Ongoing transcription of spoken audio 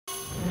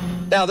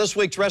Now, this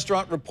week's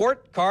restaurant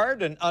report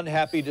card, an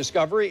unhappy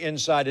discovery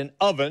inside an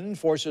oven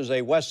forces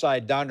a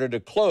Westside diner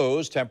to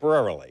close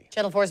temporarily.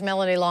 Channel 4's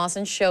Melanie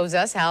Lawson shows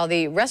us how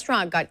the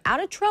restaurant got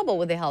out of trouble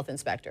with the health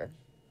inspector.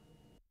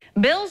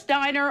 Bill's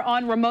Diner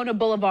on Ramona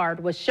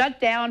Boulevard was shut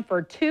down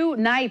for 2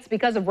 nights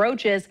because of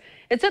roaches.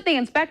 It took the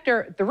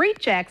inspector 3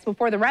 checks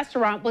before the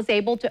restaurant was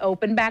able to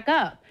open back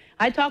up.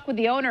 I talked with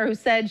the owner who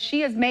said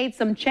she has made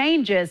some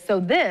changes so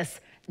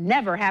this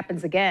never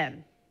happens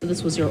again.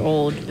 This was your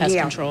old pest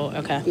control,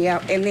 okay.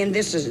 Yeah, and then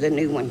this is the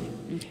new one.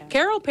 Okay.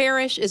 Carol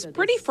Parrish is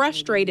pretty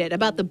frustrated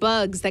about the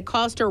bugs that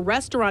caused her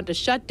restaurant to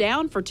shut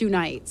down for 2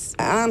 nights.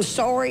 I'm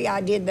sorry,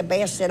 I did the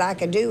best that I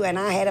could do, and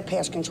I had a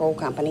pest control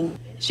company.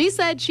 She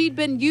said she'd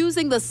been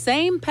using the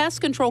same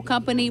pest control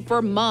company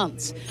for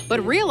months,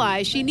 but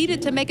realized she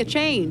needed to make a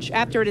change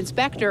after an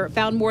inspector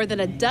found more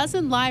than a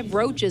dozen live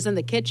roaches in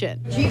the kitchen.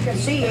 You can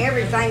see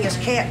everything is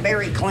kept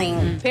very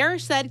clean.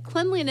 Parrish said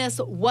cleanliness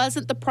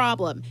wasn't the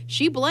problem.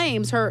 She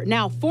blames her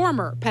now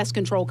former pest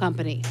control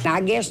company.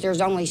 I guess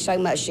there's only so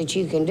much that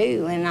you can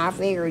do, and I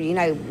figured, you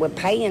know, with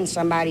paying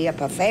somebody, a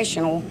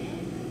professional,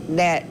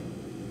 that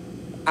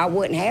I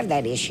wouldn't have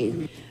that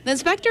issue. The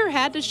inspector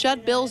had to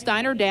shut Bill's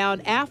Diner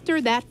down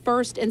after that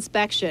first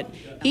inspection.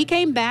 He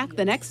came back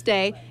the next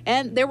day,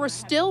 and there were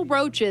still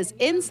roaches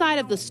inside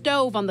of the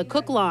stove on the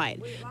cook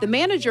line. The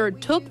manager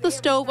took the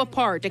stove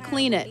apart to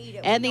clean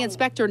it, and the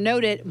inspector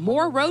noted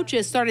more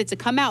roaches started to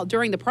come out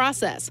during the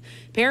process.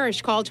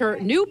 Parrish called her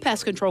new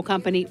pest control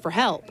company for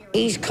help.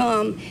 He's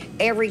come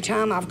every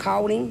time I've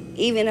called him,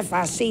 even if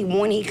I see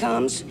one, he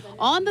comes.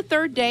 On the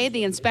 3rd day,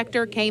 the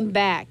inspector came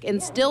back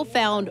and still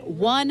found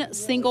 1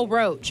 single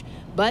roach.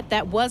 But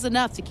that was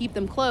enough to keep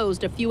them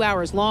closed a few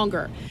hours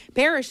longer.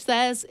 Parrish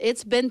says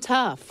it's been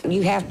tough.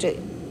 You have to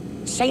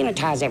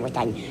sanitize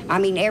everything. I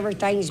mean,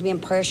 everything's been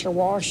pressure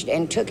washed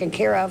and taken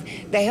care of.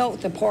 The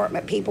health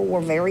department people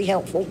were very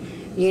helpful.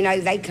 You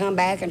know, they come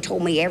back and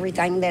told me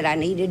everything that I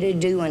needed to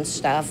do and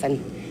stuff, and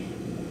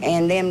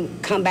then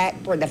come back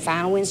for the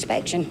final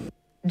inspection.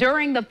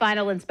 During the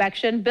final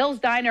inspection, Bill's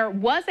Diner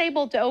was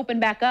able to open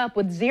back up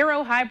with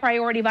 0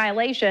 high-priority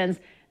violations.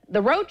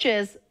 The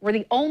roaches were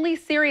the only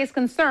serious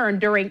concern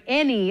during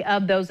any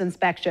of those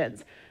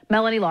inspections.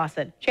 Melanie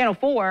Lawson, Channel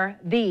 4,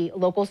 the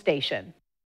local station.